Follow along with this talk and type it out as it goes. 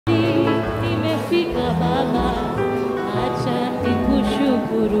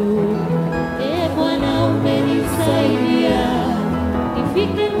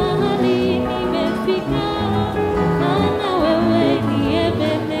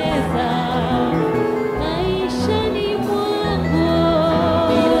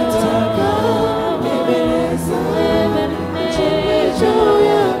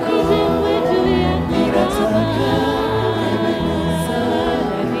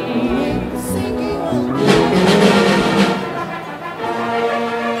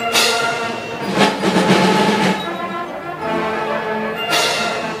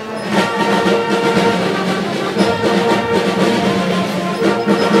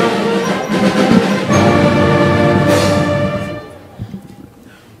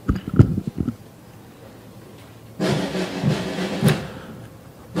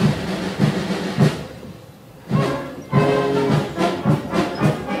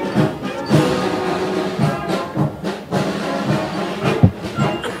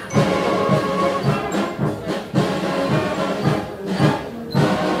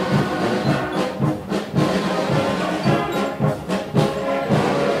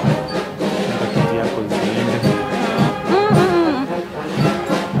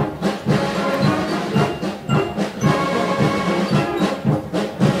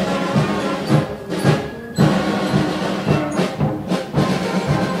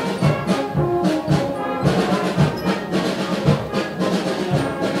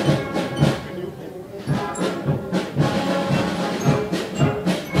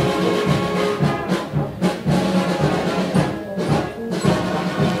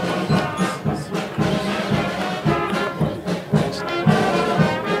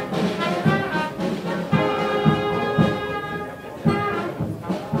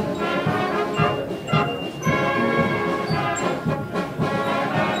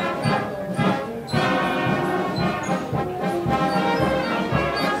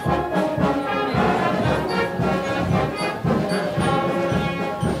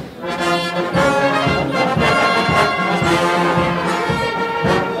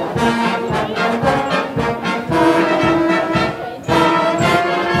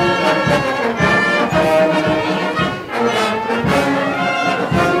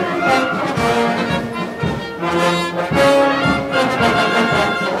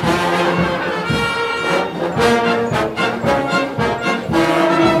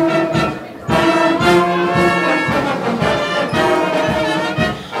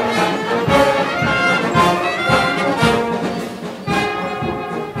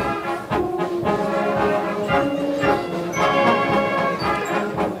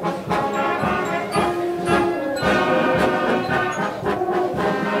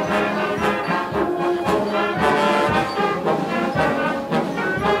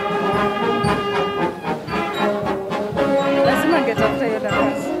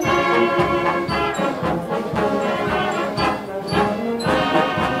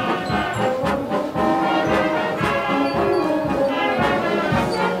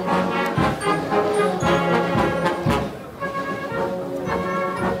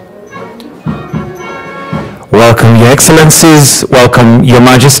Welcome, Your Excellencies. Welcome, Your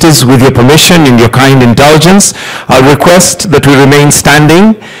Majesties. With your permission and your kind indulgence, I'll request that we remain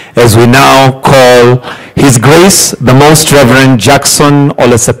standing as we now call His Grace, the Most Reverend Jackson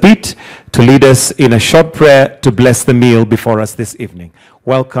Olasapit, to lead us in a short prayer to bless the meal before us this evening.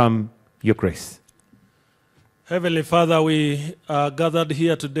 Welcome, Your Grace. Heavenly Father, we are gathered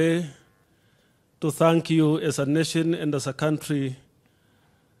here today to thank you as a nation and as a country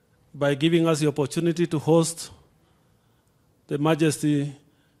by giving us the opportunity to host the Majesty,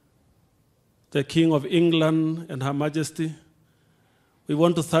 the King of England and Her Majesty. We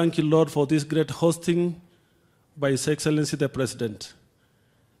want to thank you, Lord, for this great hosting by His Excellency the President.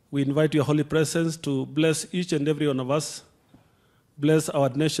 We invite your holy presence to bless each and every one of us, bless our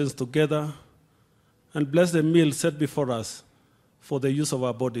nations together, and bless the meal set before us for the use of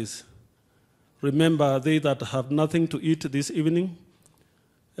our bodies. Remember they that have nothing to eat this evening,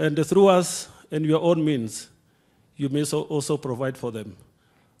 and through us and your own means, you may also provide for them.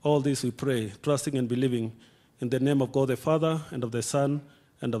 All this we pray, trusting and believing in the name of God the Father, and of the Son,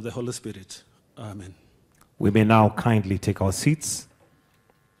 and of the Holy Spirit. Amen. We may now kindly take our seats.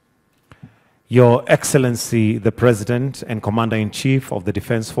 Your Excellency, the President and Commander-in-Chief of the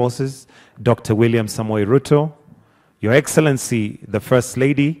Defense Forces, Dr. William Samoei Ruto, Your Excellency, the First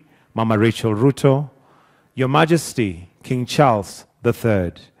Lady, Mama Rachel Ruto, Your Majesty, King Charles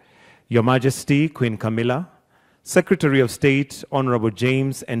III, Your Majesty, Queen Camilla, Secretary of State, Honorable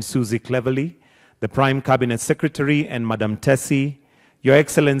James and Susie Cleverly, the Prime Cabinet Secretary and Madam Tessie, Your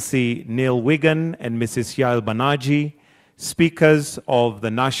Excellency Neil Wigan and Mrs. Yael Banaji, Speakers of the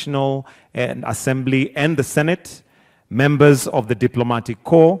National Assembly and the Senate, members of the Diplomatic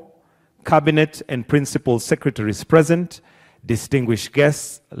Corps, Cabinet and Principal Secretaries present, distinguished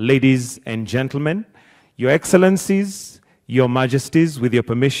guests, ladies and gentlemen, Your Excellencies, Your Majesties, with your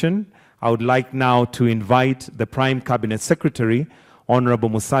permission, I would like now to invite the Prime Cabinet Secretary, Honorable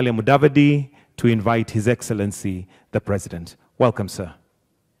Musalia Mudavadi, to invite His Excellency, the President. Welcome, sir.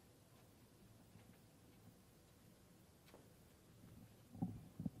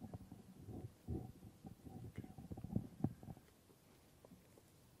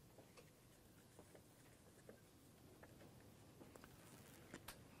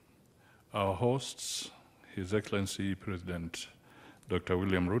 Our hosts, His Excellency President Dr.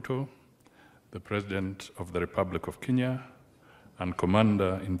 William Ruto, the President of the Republic of Kenya and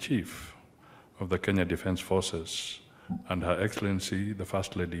Commander-in-Chief of the Kenya Defense Forces, and Her Excellency the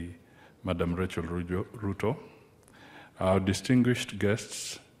First Lady, Madam Rachel Ruto, our distinguished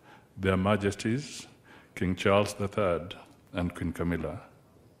guests, Their Majesties, King Charles III and Queen Camilla,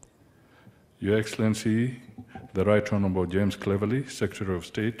 Your Excellency, the Right Honorable James Cleverly, Secretary of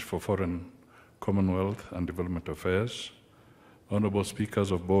State for Foreign, Commonwealth and Development Affairs, Honorable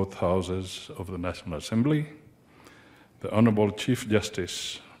Speakers of both Houses of the National Assembly, the Honorable Chief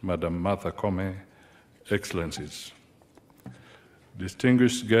Justice, Madam Martha Koome, Excellencies,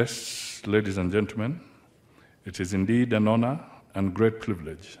 distinguished guests, ladies and gentlemen, it is indeed an honor and great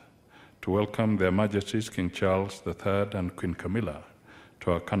privilege to welcome Their Majesties King Charles III and Queen Camilla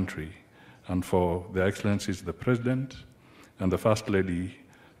to our country, and for Their Excellencies the President and the First Lady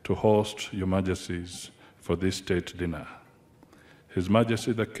to host Your Majesties for this state dinner. His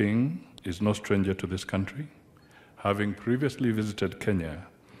Majesty the King is no stranger to this country, having previously visited Kenya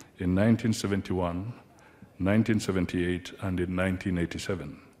in 1971, 1978, and in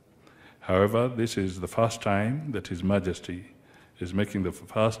 1987. However, this is the first time that His Majesty is making the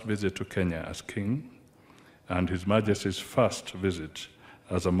first visit to Kenya as King, and His Majesty's first visit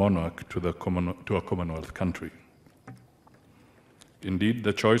as a monarch to a Commonwealth country. Indeed,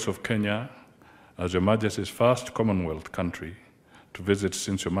 the choice of Kenya as Your Majesty's first Commonwealth country to visit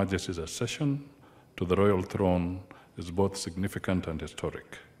since Your Majesty's accession to the royal throne is both significant and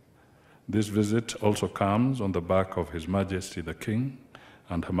historic. This visit also comes on the back of His Majesty the King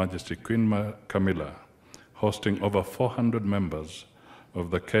and Her Majesty Queen Camilla hosting over 400 members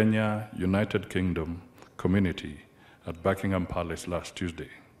of the Kenya United Kingdom community at Buckingham Palace last Tuesday.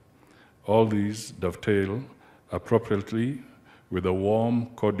 All these dovetail appropriately with the warm,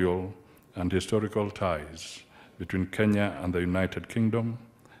 cordial, and historical ties between Kenya and the United Kingdom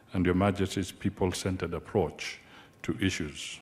and Your Majesty's people-centered approach to issues